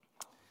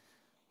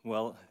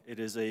Well, it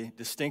is a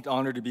distinct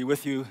honor to be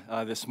with you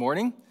this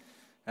morning.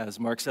 As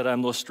Mark said,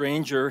 I'm no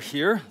stranger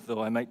here,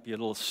 though I might be a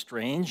little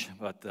strange,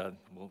 but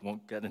we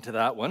won't get into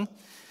that one.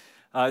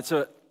 It's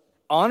an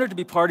honor to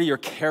be part of your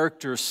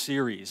character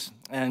series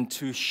and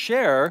to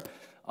share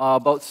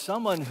about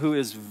someone who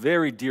is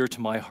very dear to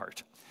my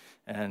heart.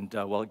 And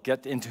we'll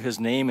get into his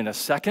name in a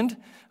second,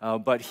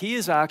 but he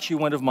is actually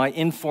one of my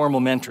informal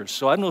mentors.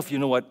 So I don't know if you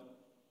know what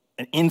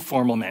an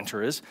informal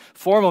mentor is.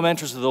 Formal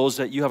mentors are those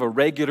that you have a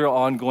regular,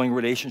 ongoing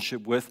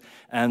relationship with,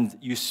 and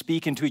you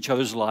speak into each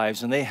other's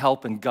lives, and they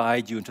help and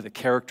guide you into the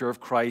character of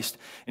Christ,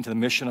 into the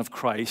mission of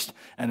Christ,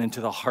 and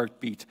into the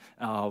heartbeat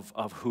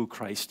of who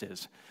Christ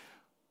is.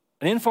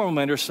 An informal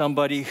mentor is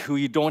somebody who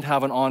you don't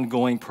have an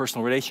ongoing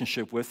personal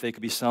relationship with. They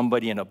could be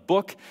somebody in a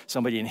book,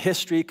 somebody in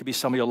history, it could be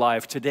somebody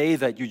alive today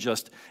that you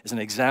just, as an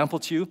example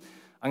to you.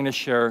 I'm going to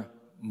share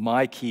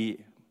my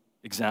key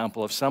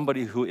example of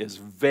somebody who is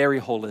very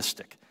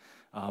holistic.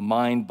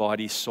 Mind,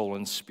 body, soul,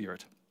 and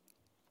spirit.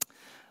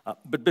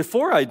 But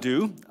before I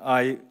do,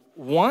 I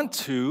want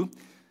to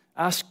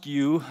ask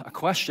you a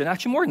question.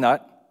 Actually, more than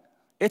that,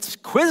 it's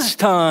quiz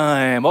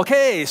time.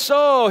 Okay,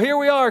 so here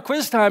we are,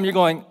 quiz time. You're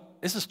going,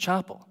 this is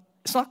chapel.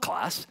 It's not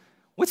class.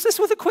 What's this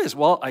with a quiz?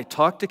 Well, I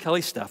talked to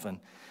Kelly Stephan,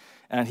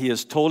 and he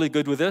is totally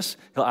good with this.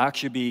 He'll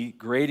actually be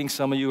grading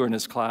some of you in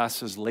his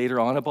classes later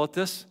on about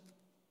this.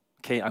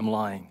 Okay, I'm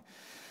lying.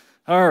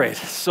 All right,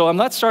 so I'm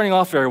not starting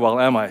off very well,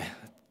 am I?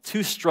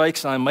 2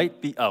 strikes and I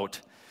might be out.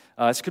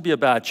 This could be a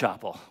bad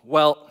chapel.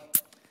 Well,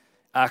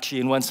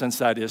 actually, in one sense,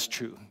 that is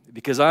true.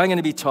 Because I'm going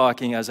to be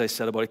talking, as I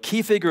said, about a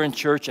key figure in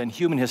church and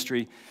human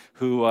history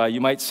who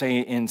you might say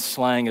in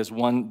slang is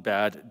one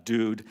bad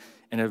dude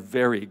in a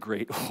very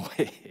great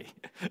way.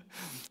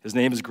 His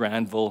name is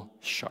Granville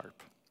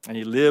Sharp. And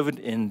he lived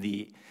in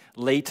the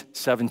late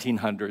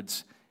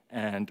 1700s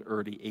and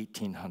early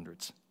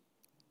 1800s.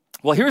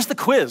 Well, here's the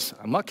quiz.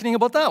 I'm not kidding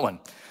about that one.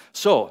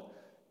 So,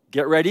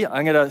 get ready.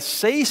 I'm going to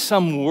say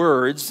some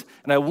words,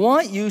 and I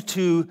want you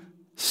to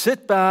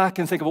sit back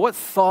and think about what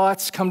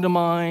thoughts come to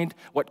mind,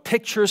 what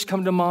pictures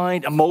come to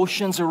mind,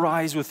 emotions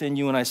arise within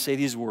you when I say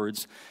these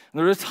words. And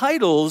there are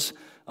titles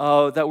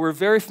that we're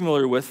very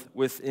familiar with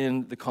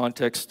within the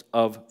context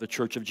of the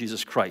Church of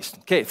Jesus Christ.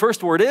 Okay,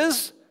 first word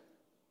is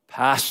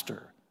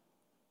pastor.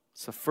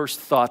 It's the first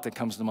thought that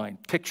comes to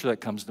mind, picture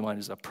that comes to mind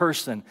is a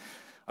person.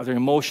 Are there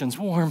emotions,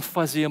 warm,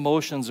 fuzzy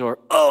emotions, or,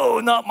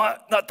 oh,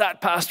 not that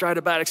pastor, I had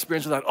a bad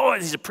experience with that. Oh,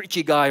 he's a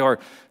preachy guy, or,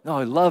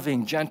 no,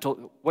 loving,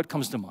 gentle. What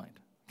comes to mind?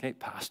 Okay,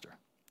 pastor.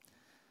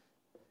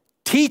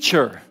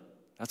 Teacher.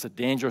 That's a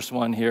dangerous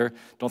one here.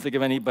 Don't think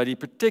of anybody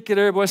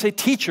particular, but when I say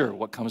teacher,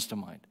 what comes to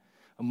mind?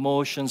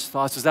 Emotions,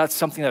 thoughts. Is that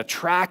something that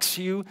attracts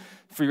you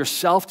for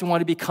yourself to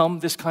want to become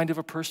this kind of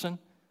a person?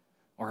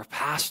 Or a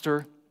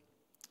pastor?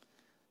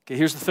 Okay,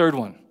 here's the third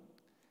one.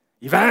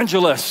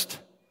 Evangelist.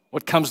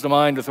 What comes to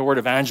mind with the word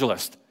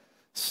evangelist?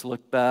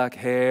 Slick back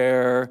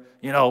hair,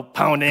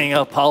 pounding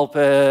a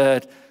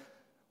pulpit.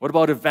 What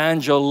about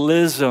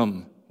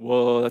evangelism?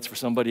 Whoa, that's for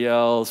somebody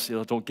else.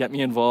 Don't get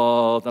me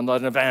involved. I'm not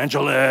an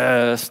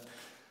evangelist.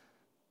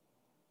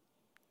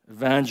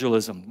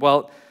 Evangelism.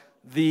 Well,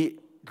 the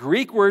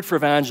Greek word for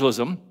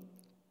evangelism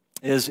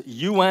is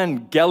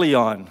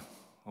euangelion.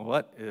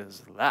 What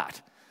is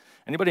that?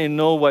 Anybody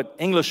know what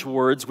English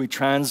words we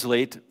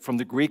translate from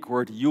the Greek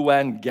word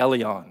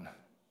euangelion?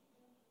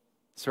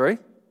 Sorry?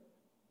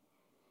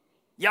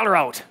 Yell her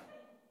out.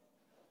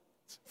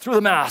 Through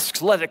the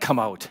masks, let it come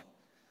out.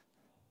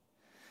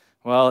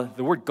 Well,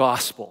 the word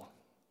gospel,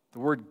 the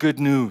word good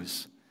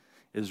news,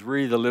 is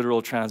really the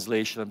literal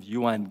translation of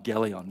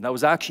euangelion. That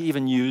was actually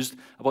even used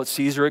about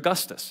Caesar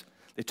Augustus.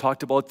 They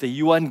talked about the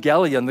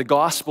euangelion, the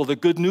gospel, the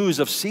good news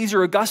of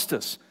Caesar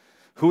Augustus,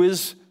 who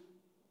is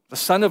the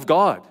Son of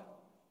God.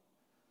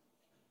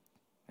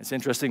 It's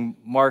interesting,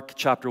 Mark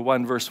chapter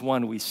 1, verse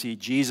 1, we see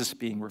Jesus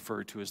being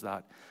referred to as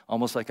that,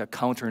 almost like a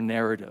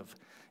counter-narrative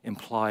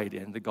implied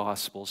in the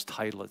Gospel's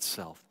title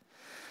itself.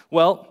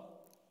 Well,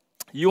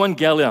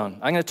 euangelion.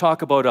 I'm going to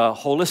talk about a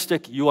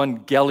holistic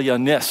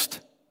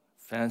euangelionist.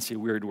 Fancy,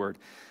 weird word.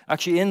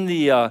 Actually, in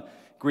the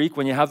Greek,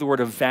 when you have the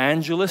word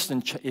evangelist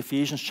in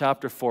Ephesians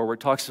chapter 4, where it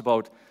talks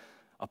about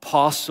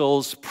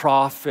apostles,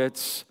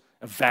 prophets,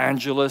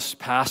 evangelists,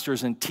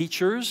 pastors, and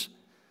teachers,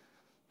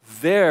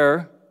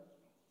 there,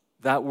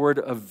 that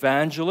word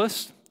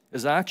evangelist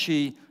is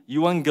actually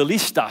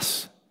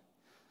euangelistas.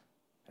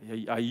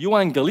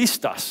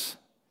 Euangelistas.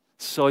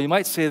 So you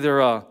might say they're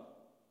a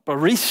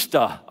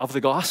barista of the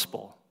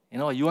gospel. A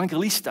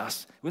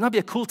euangelistas. Wouldn't that be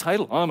a cool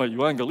title? I'm a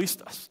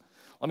euangelistas.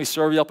 Let me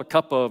serve you up a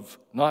cup of,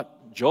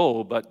 not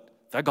Joe, but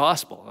the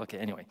gospel. Okay,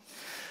 anyway.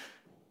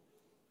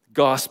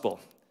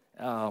 Gospel.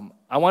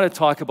 I want to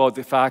talk about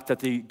the fact that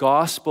the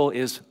gospel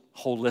is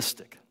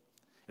holistic.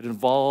 It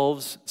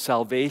involves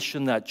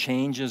salvation that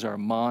changes our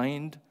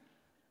mind,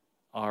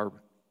 our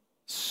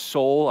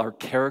soul, our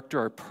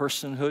character, our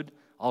personhood,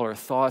 all our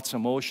thoughts,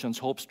 emotions,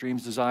 hopes,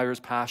 dreams, desires,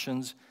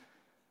 passions,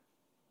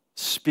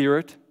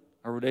 spirit,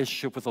 our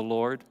relationship with the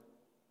Lord,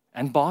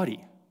 and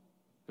body.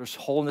 There's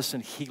wholeness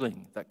and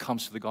healing that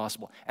comes through the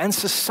gospel. And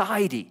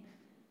society.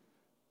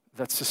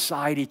 that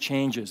society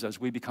changes as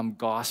we become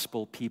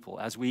gospel people,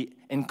 as we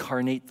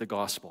incarnate the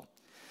gospel.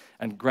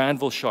 And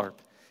Granville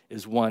Sharp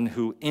is one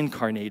who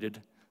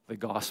incarnated the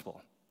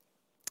gospel.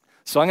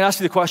 So I'm going to ask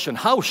you the question,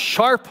 how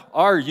sharp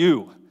are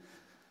you?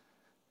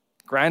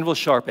 Granville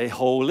Sharp, a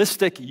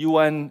holistic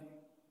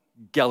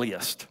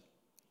evangeliist.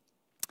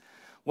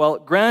 Well,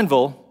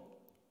 Granville,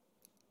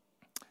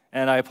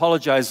 and I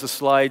apologize, the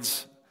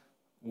slides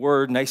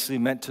were nicely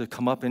meant to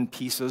come up in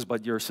pieces,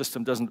 but your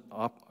system doesn't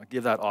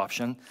give that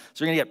option.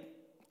 So you're going to get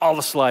all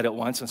the slide at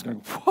once, and it's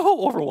going to be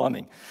whoa,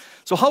 overwhelming.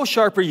 So how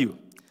sharp are you?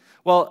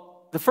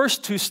 Well, the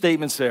first two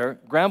statements there,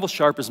 Granville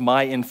Sharp is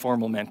my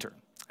informal mentor.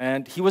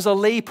 And he was a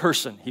lay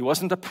person. He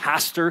wasn't a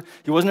pastor.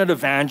 He wasn't an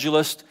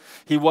evangelist.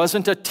 He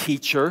wasn't a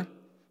teacher.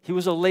 He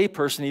was a lay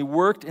person. He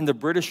worked in the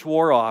British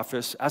War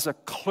Office as a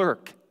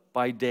clerk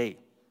by day.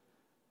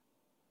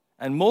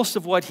 And most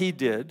of what he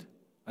did,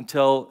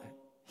 until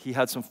he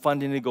had some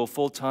funding to go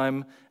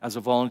full-time as a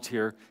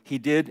volunteer, he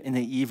did in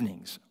the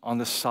evenings on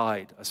the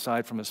side,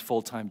 aside from his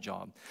full-time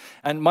job.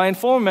 And my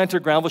informal mentor,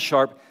 Granville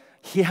Sharp,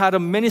 he had a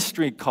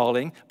ministry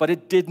calling, but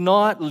it did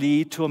not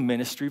lead to a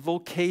ministry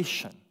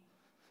vocation.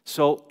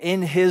 So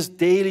in his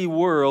daily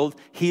world,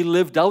 he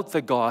lived out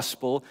the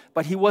gospel,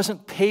 but he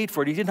wasn't paid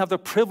for it. He didn't have the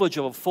privilege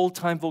of a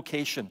full-time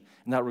vocation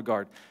in that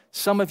regard.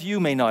 Some of you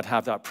may not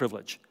have that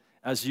privilege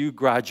as you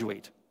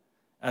graduate,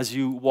 as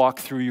you walk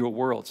through your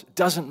worlds. It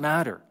doesn't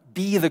matter.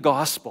 Be the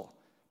gospel.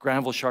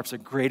 Granville Sharp's a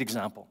great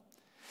example.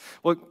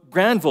 Well,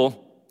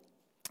 Granville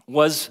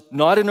was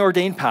not an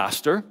ordained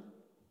pastor,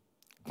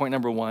 point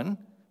number one.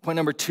 Point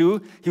number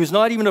two, he was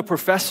not even a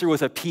professor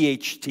with a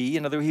PhD.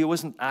 In other words, he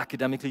wasn't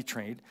academically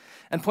trained.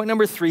 And point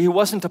number three, he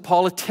wasn't a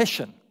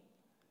politician,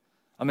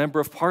 a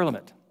member of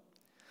parliament.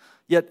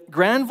 Yet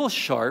Granville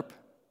Sharp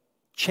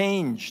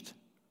changed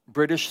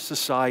British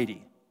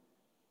society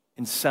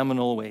in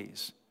seminal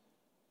ways,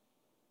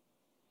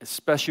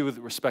 especially with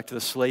respect to the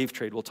slave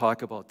trade. We'll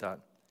talk about that.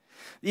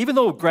 Even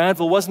though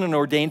Granville wasn't an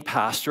ordained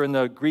pastor, and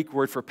the Greek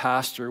word for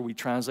pastor we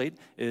translate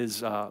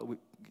is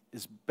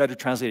better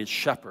translated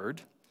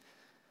shepherd,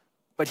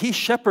 but he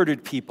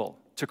shepherded people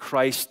to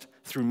Christ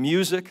through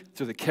music,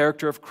 through the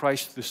character of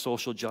Christ, through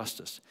social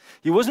justice.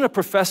 He wasn't a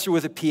professor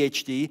with a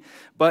PhD,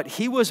 but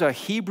he was a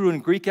Hebrew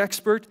and Greek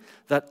expert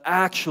that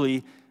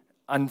actually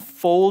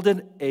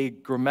unfolded a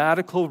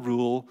grammatical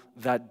rule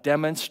that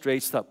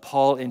demonstrates that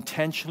Paul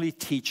intentionally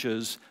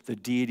teaches the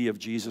deity of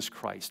Jesus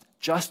Christ.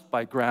 Just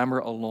by grammar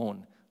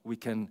alone, we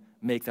can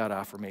make that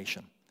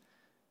affirmation.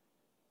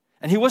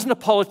 And he wasn't a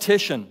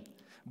politician,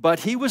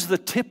 but he was the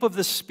tip of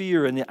the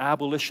spear in the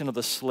abolition of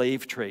the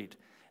slave trade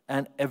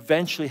and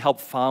eventually helped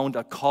found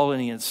a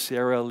colony in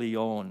Sierra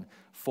Leone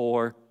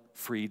for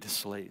freed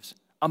slaves.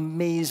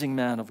 Amazing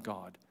man of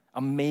God.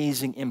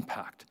 Amazing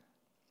impact.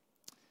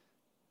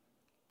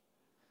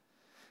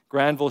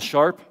 Granville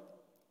Sharp,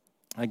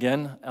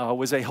 again,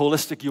 was a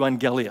holistic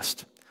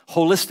evangelist.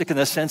 Holistic in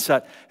the sense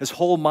that his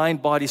whole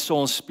mind, body, soul,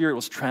 and spirit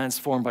was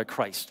transformed by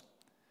Christ.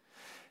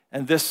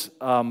 And this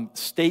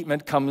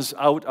statement comes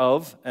out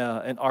of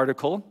an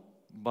article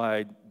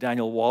by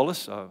Daniel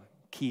Wallace, a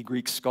key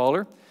Greek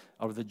scholar,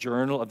 out of the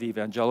Journal of the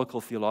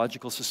Evangelical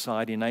Theological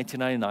Society in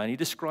 1999. He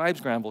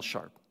describes Granville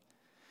Sharp.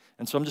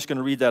 And so I'm just going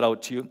to read that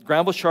out to you.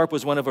 Granville Sharp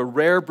was one of a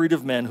rare breed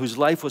of men whose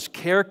life was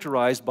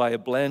characterized by a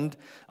blend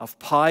of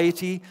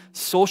piety,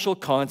 social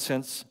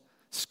conscience,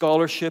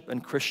 scholarship,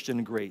 and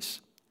Christian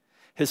grace.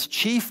 His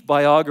chief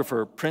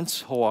biographer,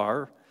 Prince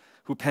Hoare,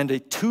 who penned a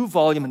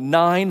 2-volume,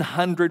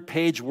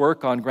 900-page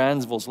work on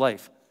Granville's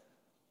life.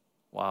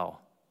 Wow.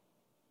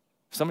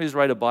 If somebody's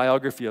write a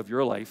biography of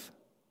your life,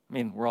 I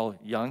mean, we're all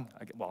young.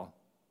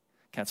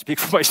 Can't speak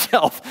for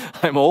myself.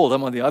 I'm old.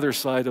 I'm on the other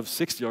side of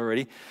 60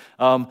 already.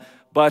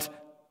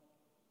 But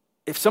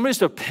if somebody's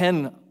to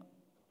pen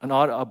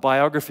a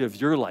biography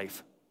of your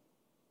life,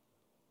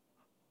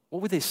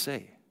 what would they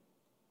say?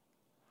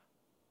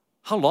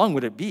 How long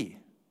would it be?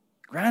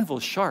 Granville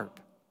Sharp.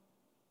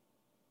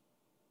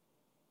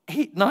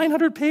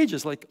 900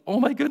 pages, like, oh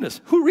my goodness,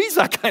 who reads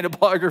that kind of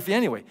biography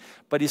anyway?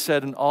 But he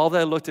said, in all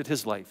that I looked at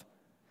his life,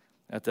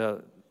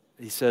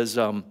 he says,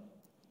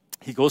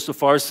 he goes so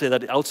far as to say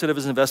that outside of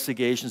his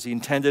investigations, he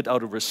intended,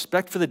 out of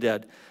respect for the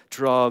dead, to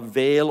draw a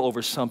veil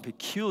over some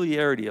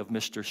peculiarity of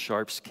Mr.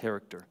 Sharp's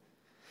character.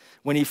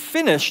 When he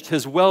finished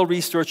his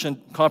well-researched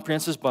and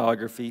comprehensive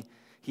biography,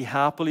 he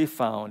happily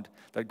found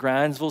that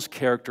Granville's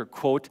character,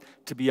 quote,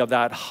 to be of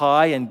that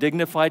high and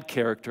dignified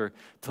character,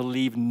 to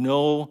leave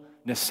no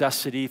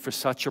necessity for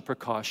such a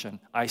precaution.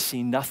 I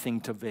see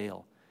nothing to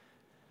veil.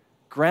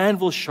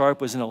 Granville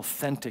Sharp was an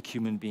authentic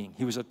human being.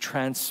 He was a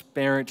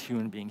transparent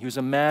human being. He was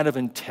a man of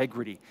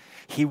integrity.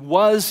 He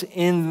was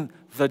in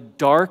the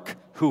dark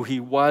who he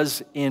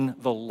was in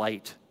the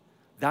light.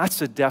 That's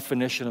the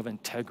definition of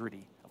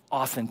integrity, of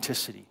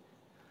authenticity.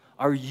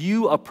 Are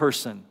you a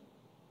person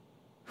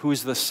who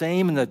is the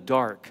same in the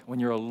dark when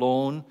you're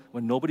alone,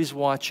 when nobody's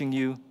watching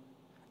you,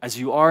 as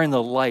you are in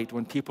the light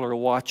when people are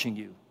watching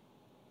you?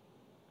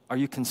 Are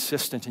you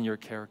consistent in your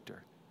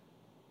character?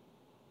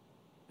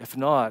 If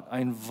not, I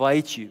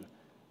invite you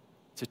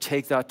to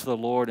take that to the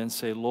Lord and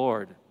say,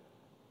 Lord,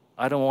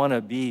 I don't want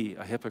to be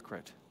a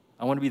hypocrite.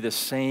 I want to be the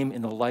same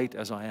in the light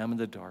as I am in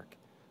the dark.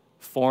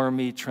 Form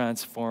me,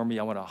 transform me.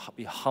 I want to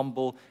be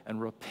humble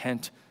and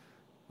repent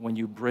when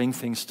you bring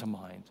things to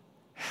mind.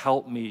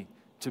 Help me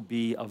to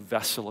be a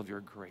vessel of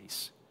your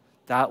grace.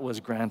 That was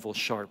Granville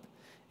Sharp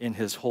in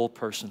his whole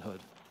personhood.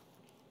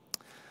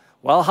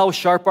 Well, how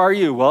sharp are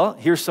you? Well,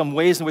 here's some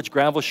ways in which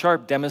Granville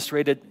Sharp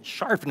demonstrated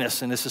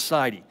sharpness in his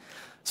society.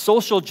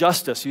 Social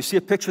justice. You see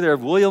a picture there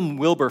of William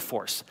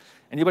Wilberforce.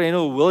 Anybody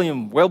know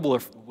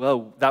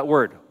who that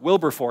word,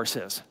 Wilberforce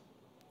is?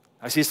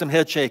 I see some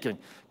head shaking.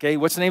 Okay,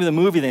 what's the name of the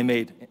movie they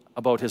made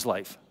about his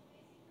life?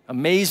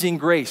 Amazing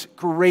Grace.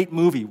 Great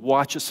movie.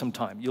 Watch it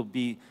sometime. You'll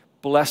be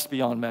blessed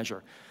beyond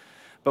measure.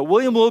 But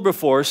William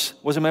Wilberforce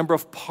was a member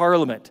of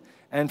Parliament.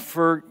 And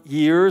for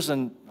years,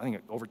 and I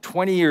think over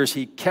 20 years,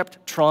 he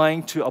kept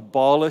trying to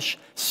abolish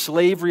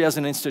slavery as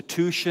an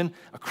institution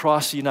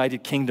across the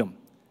United Kingdom.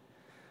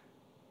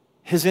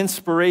 His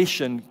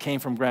inspiration came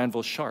from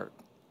Granville Sharp,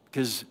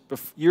 because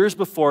years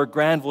before,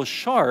 Granville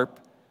Sharp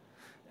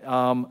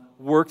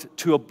worked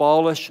to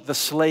abolish the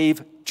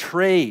slave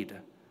trade.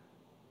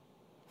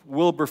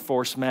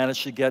 Wilberforce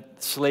managed to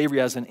get slavery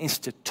as an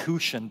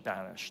institution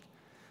banished.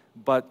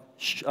 But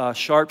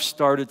Sharp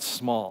started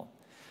small.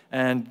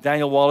 And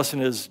Daniel Wallace,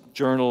 in his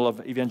Journal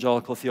of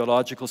Evangelical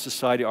Theological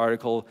Society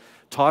article,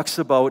 talks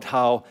about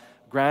how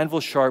Granville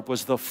Sharp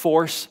was the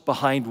force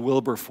behind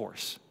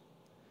Wilberforce.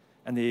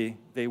 And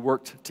they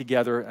worked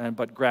together,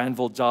 but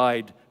Granville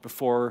died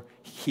before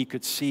he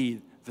could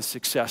see the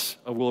success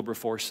of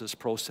Wilberforce's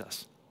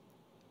process.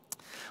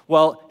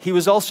 Well, he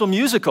was also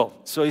musical.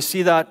 So you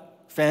see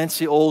that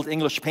fancy old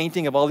English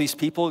painting of all these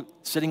people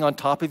sitting on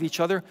top of each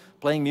other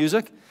playing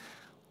music?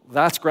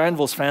 That's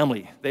Granville's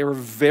family. They were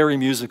very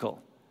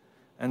musical.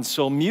 And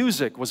so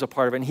music was a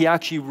part of it. And he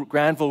actually,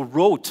 Granville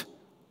wrote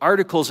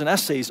articles and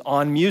essays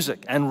on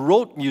music and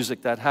wrote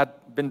music that had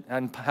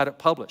it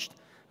published.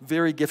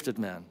 Very gifted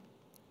man.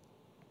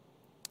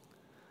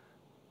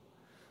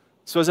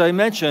 So as I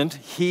mentioned,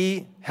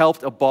 he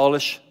helped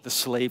abolish the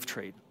slave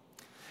trade.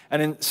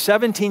 And in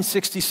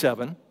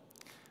 1767,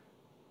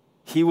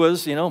 he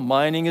was,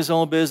 minding his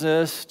own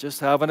business,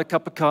 just having a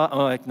cup of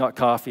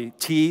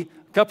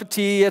cup of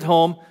tea at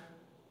home,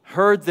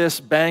 heard this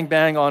bang,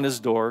 bang on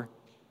his door,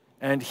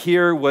 and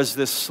here was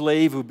this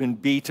slave who'd been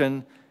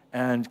beaten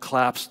and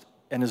collapsed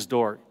in his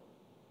door.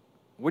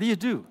 What do you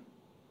do?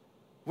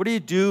 What do you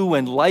do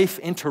when life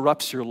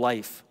interrupts your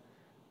life?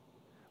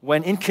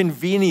 When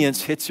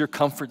inconvenience hits your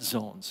comfort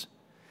zones?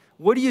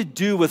 What do you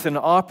do with an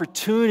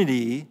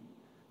opportunity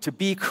to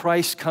be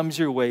Christ comes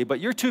your way, but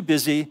you're too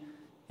busy,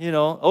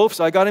 oops,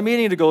 I got a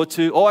meeting to go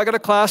to, I got a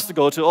class to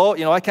go to,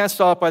 I can't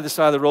stop by the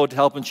side of the road to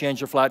help him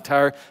change your flat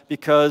tire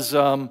because,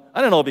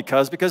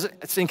 because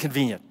it's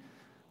inconvenient.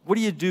 What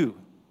do you do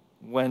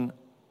when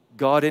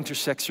God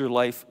intersects your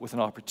life with an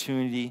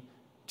opportunity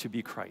to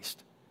be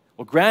Christ?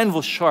 Well,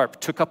 Granville Sharp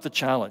took up the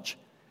challenge.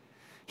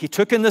 He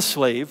took in the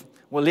slave.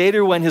 Well,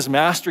 later when his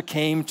master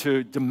came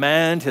to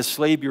demand his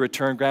slave be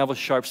returned, Granville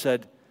Sharp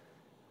said,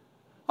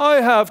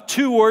 I have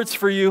 2 words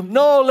for you.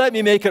 No, let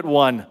me make it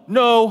 1.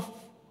 No.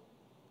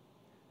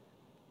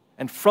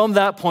 And from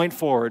that point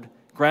forward,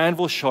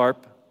 Granville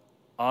Sharp,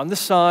 on the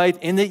side,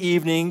 in the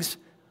evenings,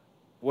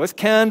 with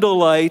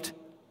candlelight,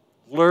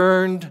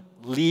 learned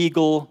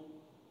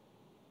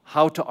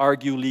how to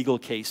argue legal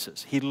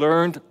cases. He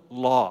learned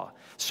law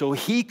so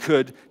he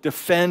could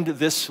defend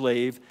this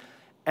slave.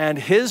 And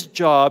his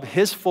job,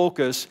 his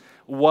focus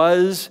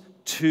was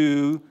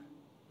to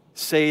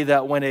say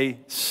that when a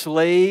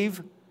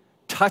slave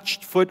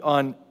touched foot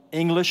on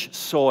English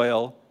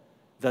soil,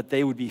 that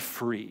they would be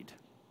freed.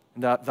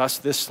 And that thus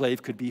this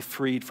slave could be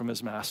freed from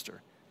his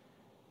master.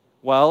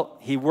 Well,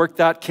 he worked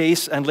that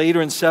case, and later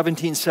in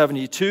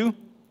 1772,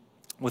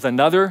 with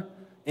another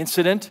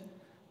incident,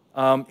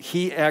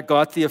 he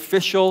got the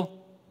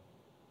official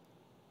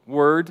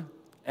word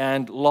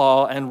and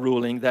law and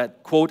ruling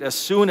that, quote, as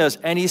soon as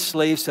any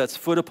slave sets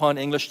foot upon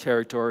English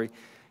territory,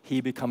 he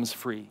becomes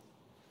free.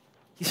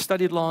 He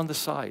studied law on the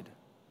side.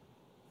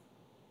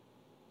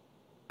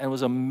 And it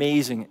was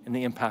amazing in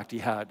the impact he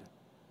had,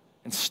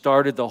 and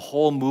started the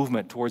whole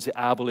movement towards the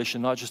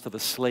abolition, not just of the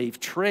slave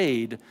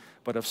trade,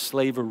 but of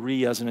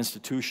slavery as an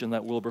institution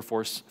that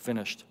Wilberforce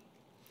finished.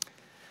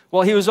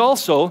 Well, he was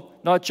also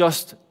not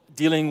just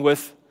dealing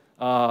with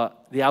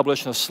the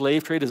abolition of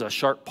slave trade as a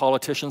sharp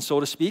politician, so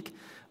to speak,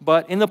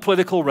 but in the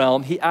political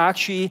realm, he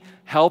actually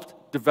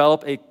helped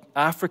develop an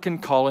African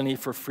colony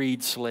for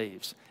freed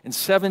slaves. In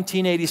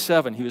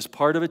 1787, he was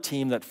part of a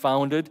team that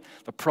founded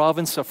the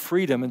Province of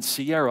Freedom in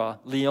Sierra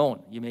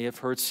Leone. You may have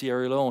heard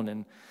Sierra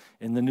Leone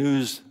in the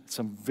news,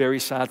 some very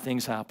sad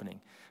things happening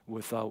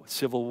with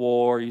civil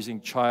war,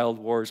 using child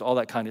wars, all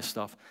that kind of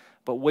stuff.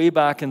 But way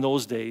back in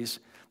those days,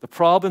 the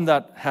problem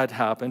that had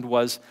happened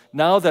was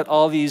now that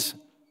all these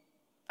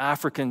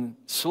African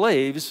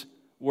slaves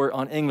were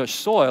on English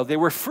soil, they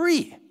were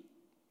free.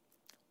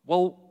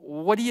 Well,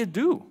 what do you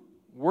do?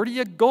 Where do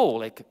you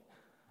go?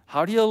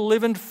 How do you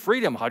live in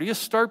freedom? How do you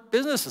start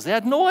businesses? They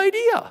had no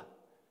idea.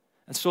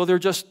 And so they're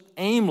just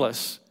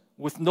aimless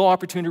with no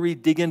opportunity to really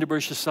dig into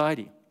British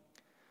society.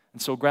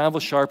 And so Granville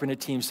Sharp and a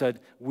team said,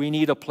 we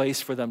need a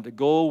place for them to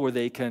go where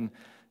they can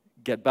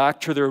get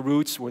back to their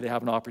roots, where they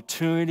have an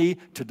opportunity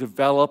to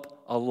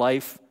develop a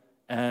life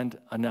and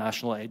a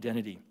national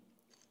identity.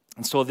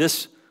 And so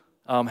this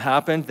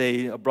happened.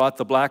 They brought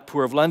the Black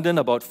Poor of London,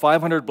 about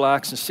 500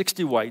 blacks and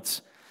 60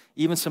 whites,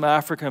 even some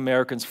African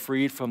Americans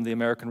freed from the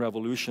American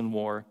Revolution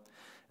War.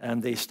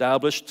 And they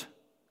established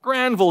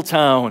Granville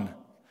Town,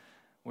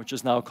 which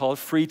is now called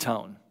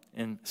Freetown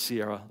in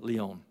Sierra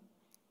Leone.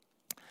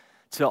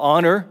 To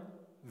honor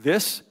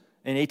this,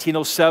 in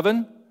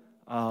 1807,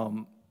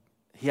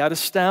 he had a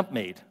stamp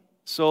made.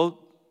 So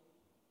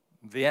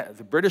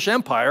the British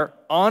Empire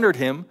honored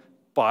him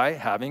by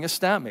having a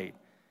stamp made.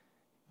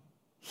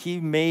 He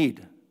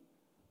made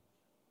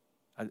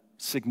a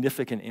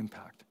significant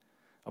impact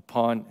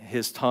upon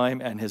his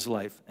time and his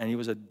life. And he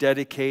was a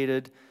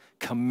dedicated,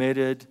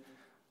 committed,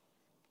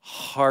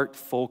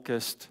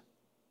 heart-focused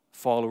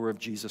follower of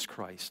Jesus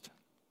Christ.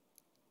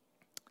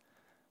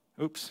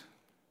 Oops.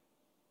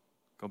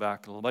 Go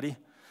back a little, buddy.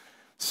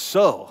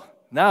 So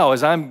now,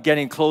 as I'm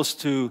getting close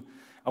to,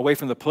 away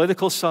from the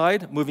political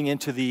side, moving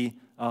into the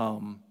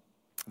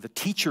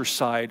teacher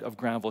side of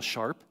Granville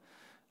Sharp,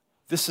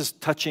 this is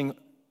touching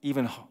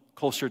even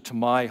closer to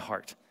my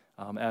heart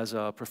as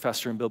a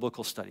professor in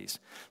biblical studies.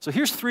 So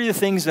here's 3 of the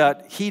things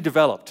that he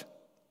developed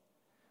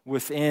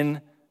within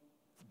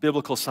the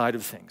biblical side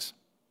of things.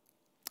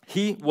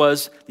 He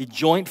was the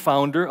joint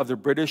founder of the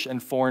British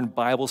and Foreign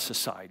Bible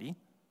Society.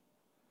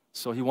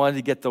 So he wanted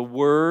to get the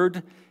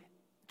word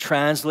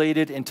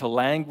translated into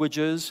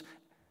languages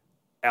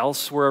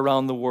elsewhere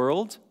around the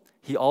world.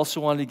 He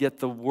also wanted to get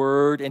the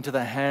word into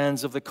the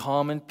hands of the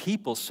common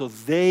people so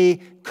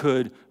they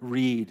could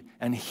read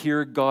and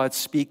hear God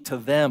speak to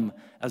them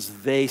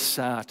as they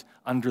sat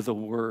under the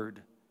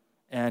word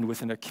and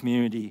within a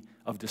community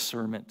of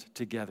discernment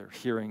together,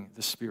 hearing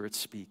the Spirit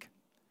speak.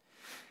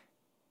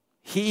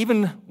 He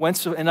even went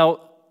so, and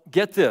now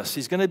get this,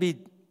 he's going to be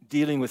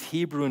dealing with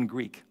Hebrew and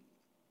Greek.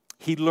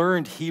 He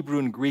learned Hebrew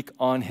and Greek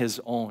on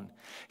his own.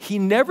 He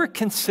never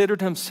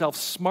considered himself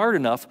smart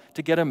enough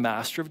to get a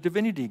Master of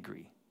Divinity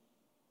degree.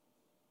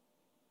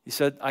 He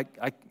said,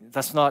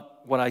 that's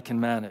not what I can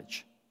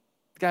manage.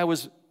 The guy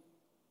was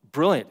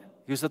brilliant.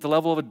 He was at the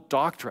level of a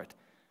doctorate.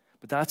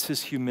 But that's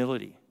his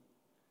humility,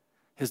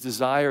 his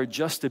desire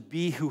just to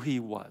be who he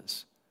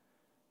was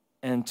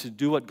and to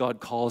do what God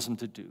calls him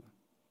to do.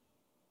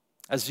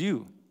 As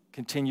you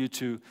continue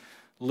to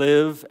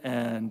live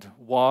and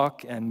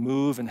walk and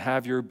move and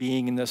have your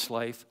being in this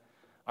life,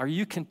 are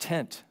you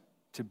content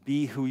to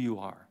be who you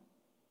are?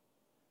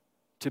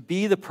 To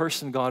be the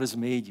person God has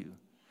made you?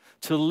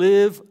 To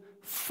live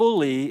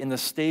fully in the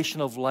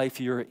station of life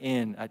you're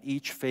in at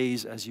each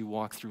phase as you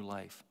walk through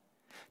life?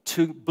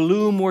 To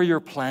bloom where you're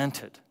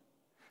planted?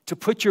 To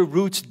put your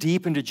roots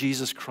deep into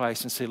Jesus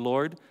Christ and say,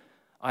 Lord,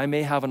 I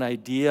may have an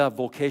idea,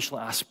 vocational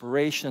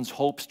aspirations,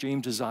 hopes,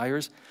 dreams,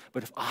 desires,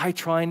 but if I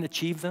try and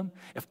achieve them,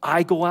 if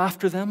I go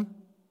after them,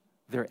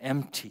 they're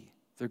empty.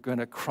 They're going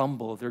to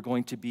crumble. They're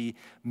going to be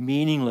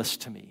meaningless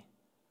to me.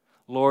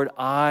 Lord,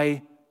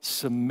 I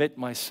submit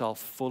myself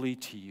fully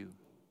to you,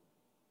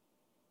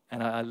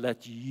 and I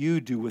let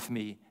you do with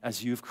me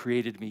as you've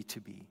created me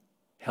to be.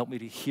 Help me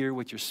to hear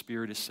what your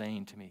Spirit is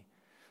saying to me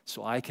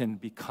so I can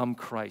become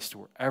Christ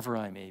wherever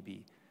I may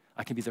be.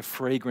 I can be the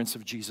fragrance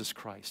of Jesus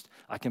Christ.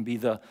 I can be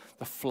the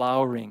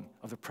flowering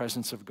of the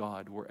presence of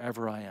God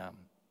wherever I am.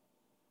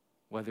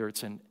 Whether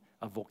it's in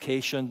a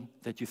vocation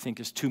that you think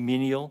is too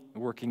menial,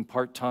 working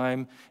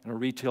part-time in a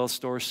retail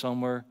store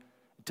somewhere,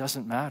 it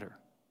doesn't matter.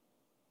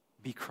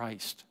 Be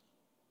Christ,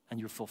 and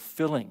you're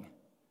fulfilling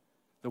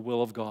the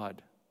will of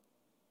God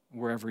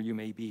wherever you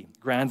may be.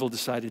 Granville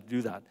decided to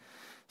do that.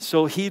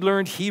 So he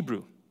learned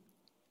Hebrew,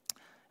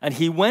 and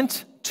he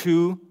went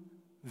to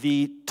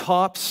the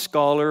top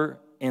scholar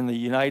in the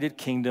United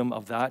Kingdom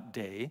of that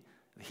day,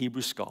 the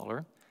Hebrew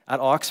scholar, at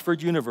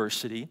Oxford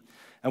University.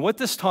 And what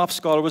this top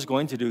scholar was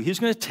going to do, he's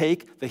going to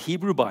take the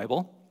Hebrew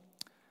Bible,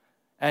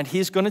 and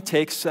he's going to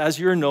take, as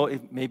you know,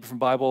 maybe from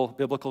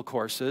biblical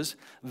courses,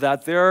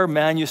 that there are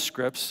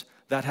manuscripts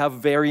that have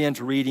variant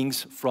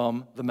readings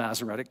from the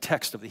Masoretic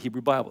text of the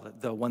Hebrew Bible,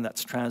 the one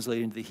that's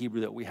translated into the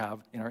Hebrew that we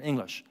have in our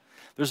English.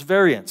 There's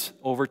variants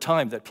over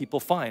time that people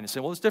find and say,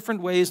 well, there's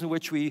different ways in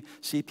which we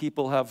see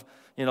people have,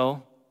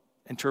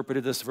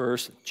 interpreted this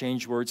verse,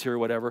 changed words here or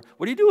whatever.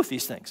 What do you do with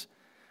these things?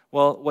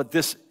 Well, what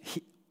this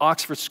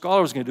Oxford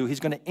scholar was going to do, he's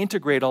going to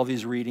integrate all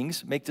these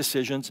readings, make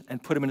decisions,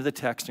 and put them into the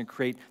text and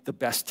create the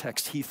best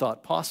text he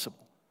thought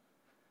possible.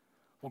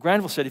 Well,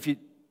 Granville said, if you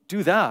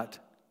do that,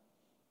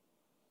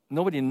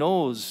 nobody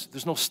knows,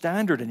 there's no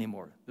standard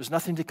anymore. There's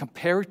nothing to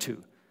compare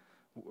to.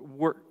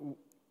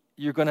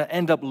 You're going to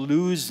end up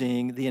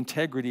losing the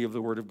integrity of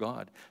the Word of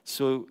God.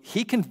 So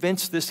he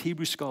convinced this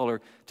Hebrew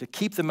scholar to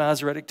keep the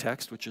Masoretic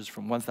text, which is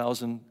from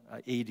 1000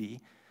 AD,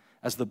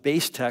 as the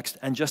base text,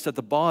 and just at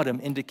the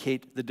bottom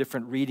indicate the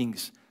different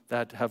readings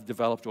that have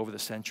developed over the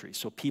centuries,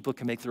 so people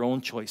can make their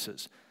own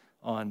choices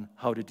on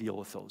how to deal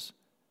with those.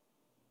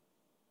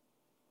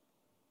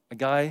 A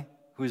guy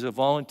who's a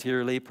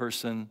volunteer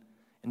layperson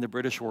in the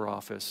British War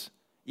Office,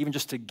 even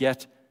just to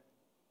get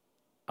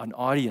an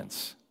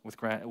audience with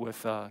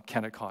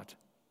Kennicott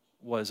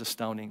was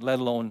astounding, let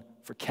alone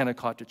for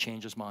Kennicott to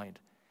change his mind.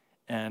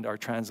 And our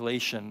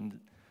translation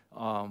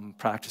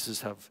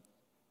practices have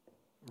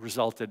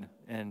resulted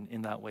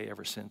in that way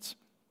ever since.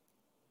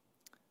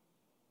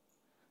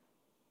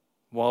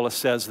 Wallace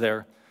says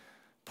there,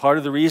 part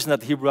of the reason that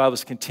the Hebrew Bible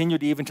has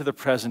continued even to the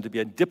present to be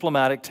a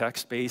diplomatic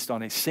text based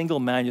on a single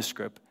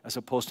manuscript as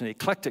opposed to an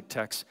eclectic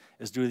text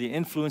is due to the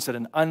influence that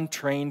an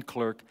untrained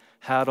clerk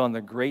had on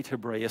the great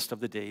Hebraist of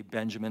the day,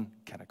 Benjamin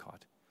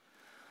Kennicott.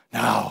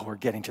 Now we're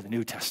getting to the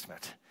New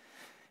Testament.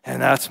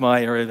 And that's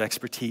my area of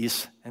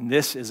expertise. And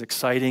this is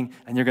exciting.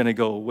 And you're going to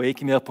go,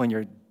 wake me up when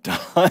you're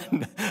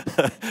done.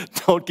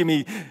 Don't give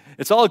me,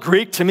 it's all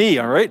Greek to me,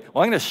 all right?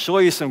 Well, I'm going to show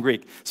you some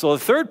Greek. So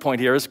the third point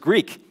here is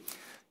Greek.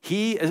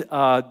 He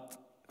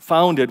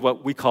founded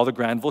what we call the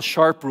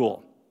Granville-Sharp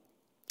rule.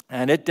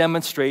 And it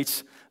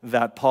demonstrates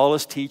that Paul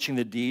is teaching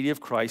the deity of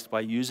Christ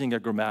by using a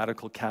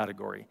grammatical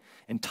category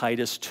in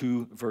Titus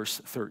 2, verse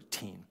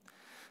 13.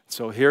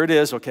 So here it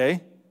is,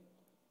 okay?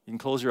 You can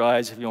close your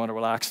eyes if you want to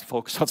relax and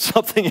focus on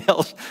something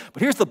else.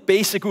 But here's the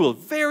basic rule,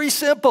 very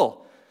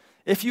simple.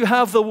 If you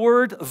have the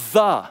word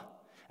the,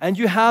 and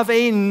you have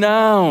a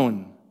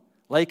noun,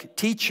 like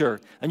teacher,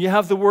 and you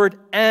have the word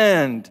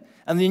and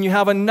then you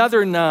have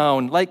another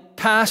noun, like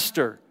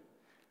pastor,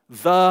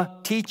 the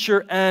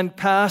teacher and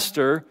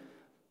pastor,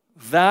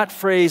 that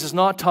phrase is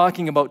not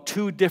talking about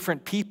two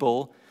different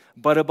people,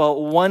 but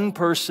about one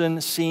person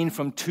seen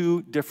from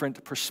two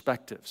different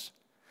perspectives.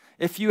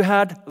 If you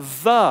had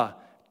the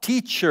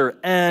teacher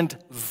and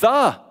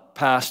the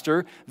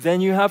pastor, then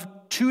you have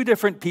two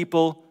different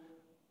people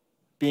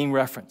being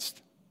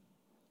referenced.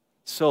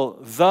 So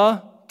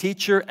the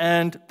teacher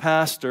and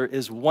pastor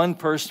is one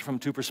person from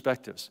two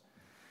perspectives.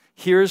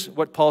 Here's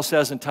what Paul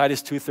says in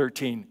Titus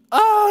 2:13.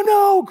 Oh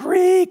no,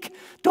 Greek,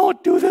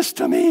 don't do this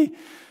to me.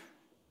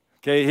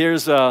 Okay,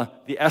 here's the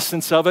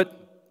essence of it,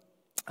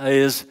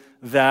 is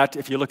that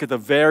if you look at the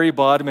very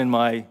bottom in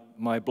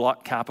my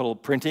block capital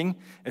printing,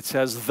 it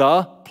says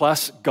the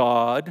plus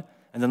God,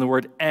 and then the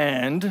word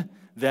and,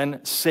 then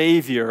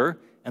Savior,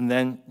 and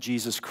then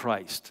Jesus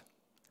Christ.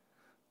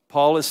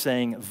 Paul is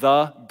saying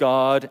the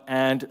God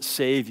and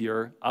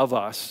Savior of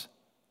us,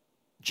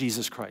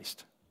 Jesus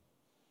Christ.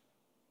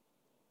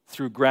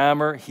 Through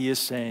grammar, he is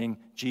saying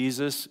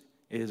Jesus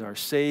is our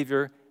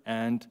Savior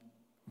and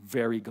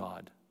very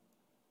God.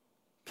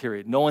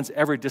 Period. No one's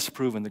ever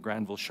disproven the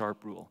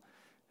Granville-Sharp rule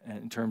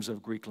in terms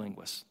of Greek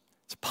linguists.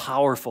 It's a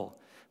powerful,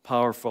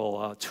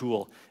 powerful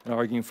tool in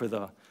arguing for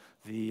the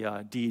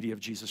deity of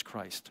Jesus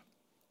Christ.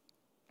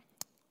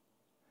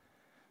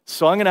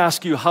 So I'm going to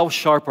ask you, how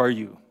sharp are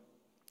you?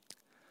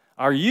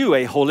 Are you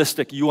a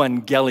holistic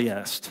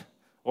euangelianist?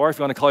 Or if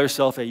you want to call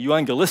yourself a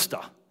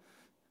euangelista,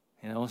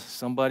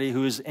 somebody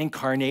who is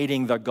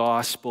incarnating the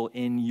gospel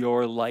in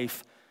your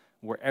life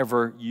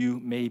wherever you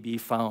may be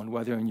found,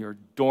 whether in your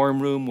dorm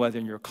room, whether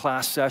in your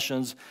class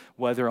sessions,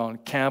 whether on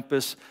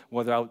campus,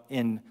 whether out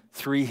in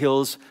Three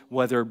Hills,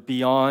 whether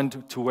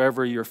beyond to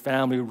wherever your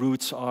family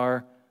roots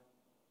are.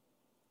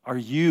 Are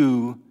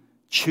you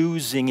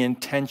choosing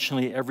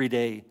intentionally every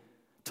day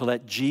to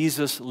let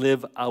Jesus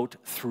live out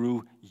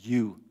through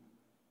you?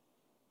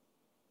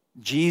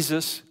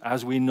 Jesus,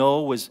 as we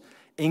know, was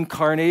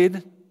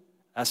incarnated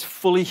as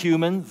fully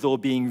human, though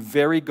being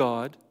very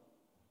God,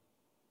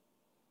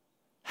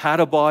 had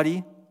a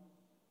body,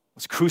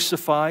 was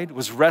crucified,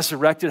 was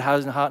resurrected,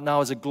 now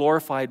has a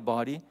glorified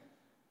body.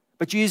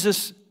 But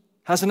Jesus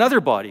has another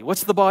body.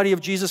 What's the body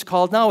of Jesus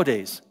called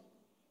nowadays?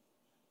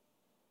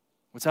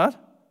 What's that?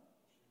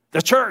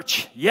 The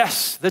church.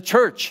 Yes, the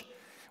church.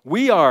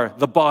 We are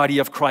the body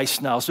of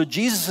Christ now. So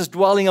Jesus is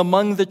dwelling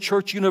among the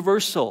church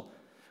universal.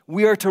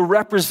 We are to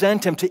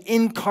represent him, to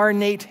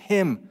incarnate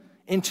him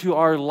into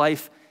our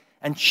life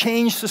and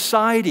change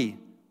society,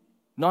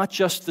 not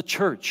just the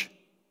church.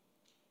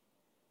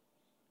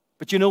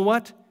 But you know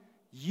what?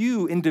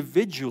 You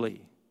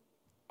individually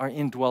are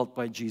indwelt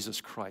by Jesus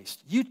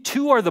Christ. You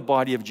too are the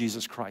body of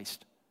Jesus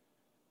Christ.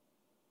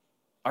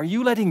 Are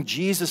you letting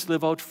Jesus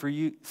live out for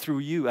you through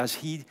you as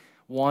he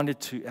wanted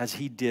to, as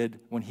he did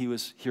when he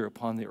was here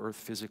upon the earth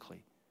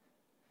physically?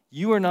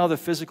 You are now the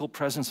physical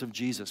presence of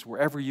Jesus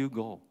wherever you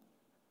go.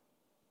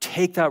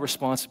 Take that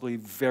responsibility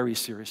very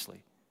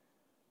seriously,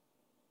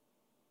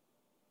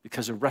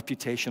 because the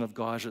reputation of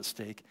God is at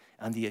stake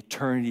and the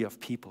eternity of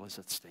people is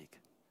at stake.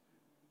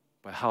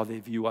 By how they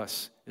view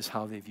us is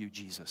how they view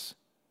Jesus.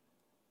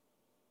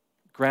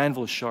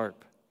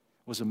 Granville-Sharp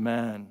was a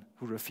man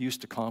who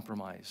refused to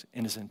compromise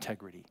in his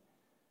integrity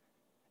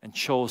and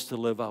chose to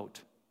live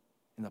out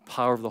in the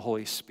power of the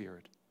Holy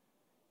Spirit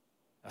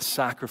a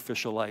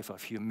sacrificial life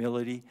of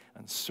humility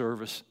and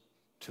service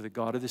to the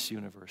God of this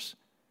universe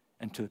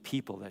and to the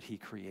people that he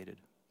created.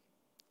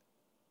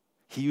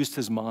 He used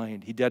his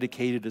mind. He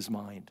dedicated his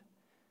mind.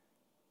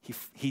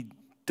 He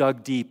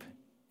dug deep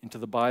into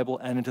the Bible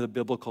and into the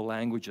biblical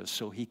languages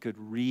so he could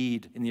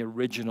read in the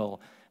original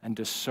and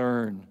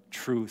discern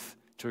truth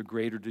to a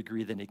greater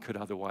degree than he could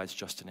otherwise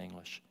just in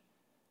English.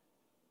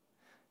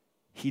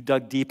 He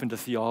dug deep into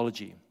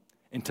theology,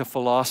 into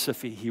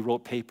philosophy. He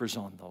wrote papers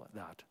on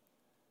that.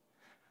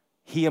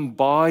 He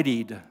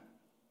embodied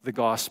the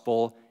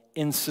gospel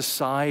in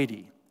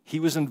society. He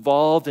was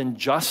involved in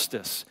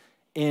justice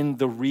in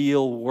the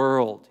real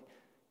world.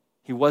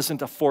 He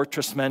wasn't a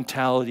fortress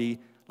mentality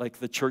like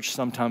the church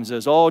sometimes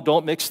is. Oh,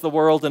 don't mix the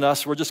world and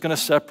us. We're just going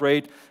to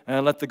separate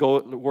and let the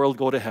world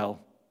go to hell.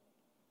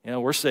 You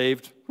know, we're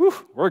saved. Whew,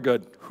 we're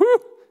good. Whew,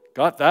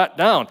 got that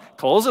down.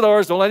 Close the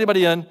doors. Don't let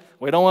anybody in.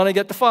 We don't want to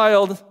get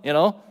defiled. You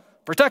know,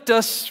 protect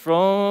us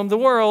from the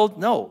world.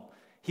 No,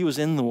 he was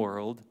in the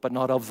world, but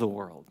not of the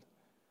world.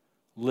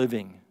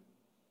 Living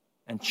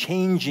and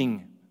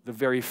changing the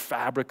very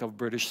fabric of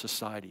British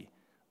society.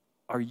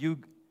 Are you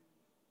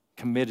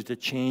committed to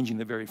changing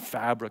the very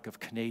fabric of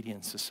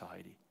Canadian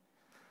society?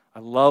 I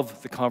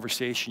love the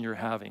conversation you're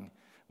having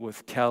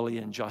with Kelly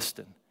and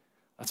Justin.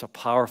 That's a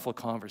powerful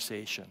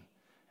conversation.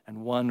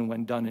 And one,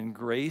 when done in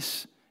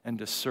grace and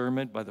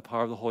discernment by the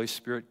power of the Holy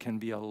Spirit, can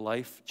be a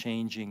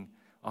life-changing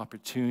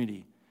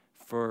opportunity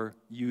for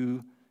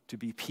you to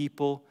be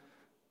people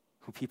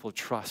who people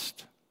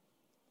trust.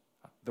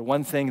 The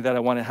one thing that I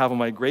want to have on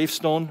my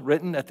gravestone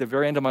written at the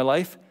very end of my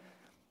life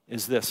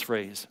is this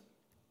phrase: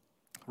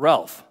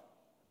 Ralph,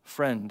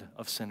 friend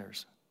of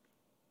sinners.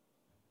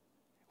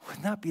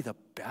 Wouldn't that be the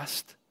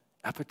best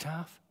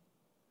epitaph?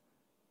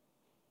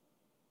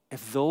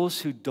 If those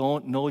who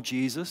don't know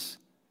Jesus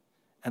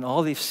and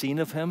all they've seen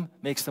of him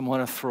makes them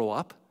want to throw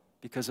up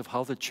because of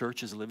how the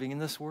church is living in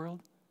this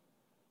world,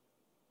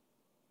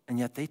 and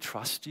yet they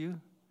trust you,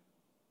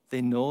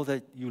 they know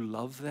that you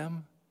love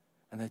them,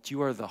 and that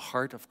you are the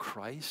heart of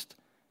Christ,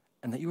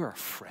 and that you are a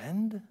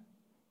friend.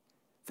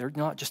 They're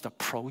not just a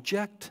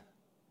project.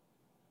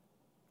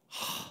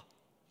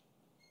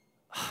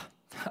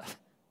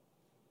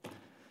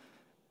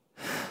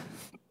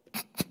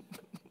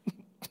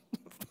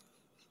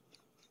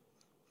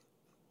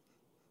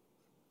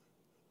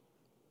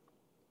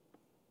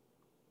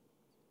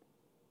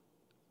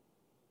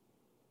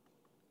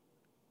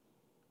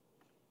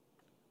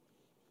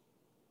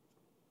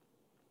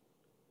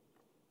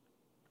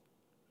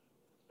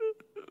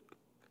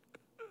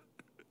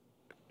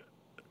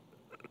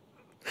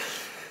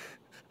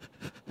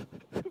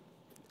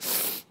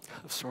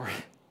 Sorry.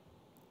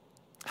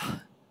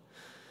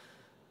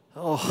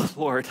 Oh,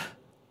 Lord,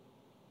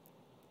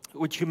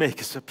 would you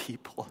make us a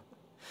people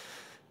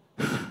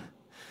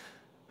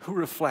who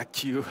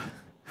reflect you?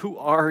 Who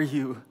are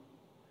you?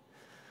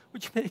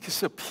 Would you make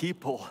us a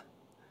people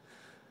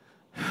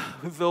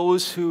who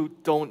those who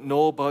don't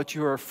know about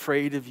you, are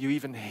afraid of you,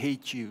 even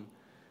hate you,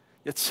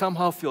 yet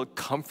somehow feel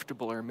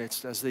comfortable in our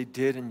midst as they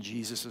did in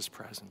Jesus'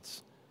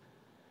 presence?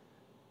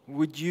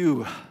 Would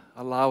you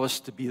allow us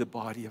to be the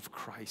body of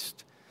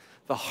Christ,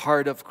 the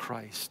heart of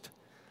Christ,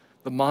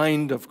 the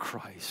mind of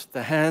Christ,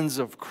 the hands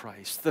of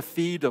Christ, the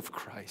feet of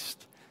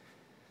Christ?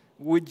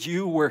 Would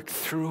you work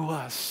through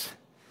us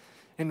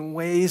in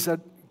ways that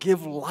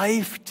give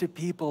life to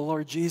people,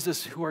 Lord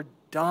Jesus, who are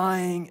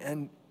dying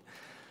and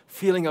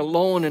feeling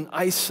alone and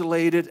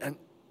isolated and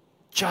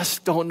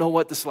just don't know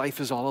what this life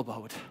is all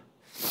about?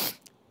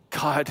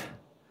 God,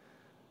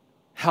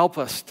 help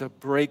us to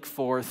break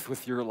forth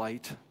with your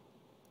light,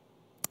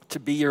 to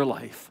be your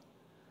life,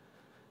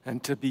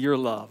 and to be your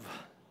love.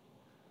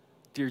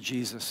 Dear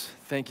Jesus,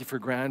 thank you for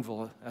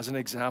Granville as an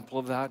example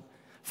of that.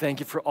 Thank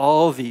you for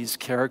all these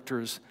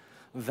characters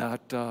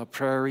that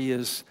Prairie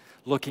is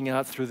looking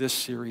at through this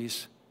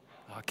series.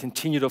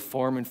 Continue to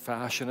form and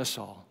fashion us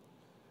all.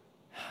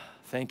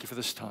 Thank you for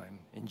this time.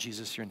 In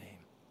Jesus, your name.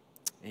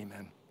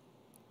 Amen.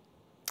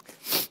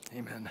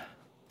 Amen.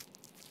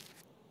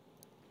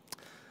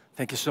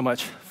 Thank you so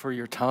much for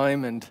your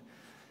time and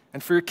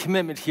for your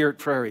commitment here at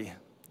Prairie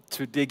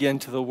to dig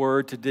into the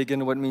Word, to dig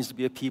into what it means to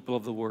be a people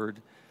of the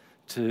Word,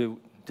 to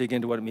dig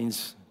into what it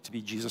means to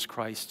be Jesus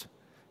Christ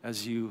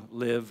as you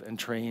live and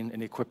train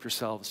and equip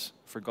yourselves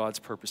for God's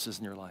purposes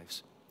in your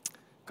lives.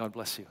 God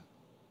bless you.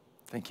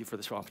 Thank you for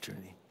this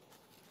opportunity.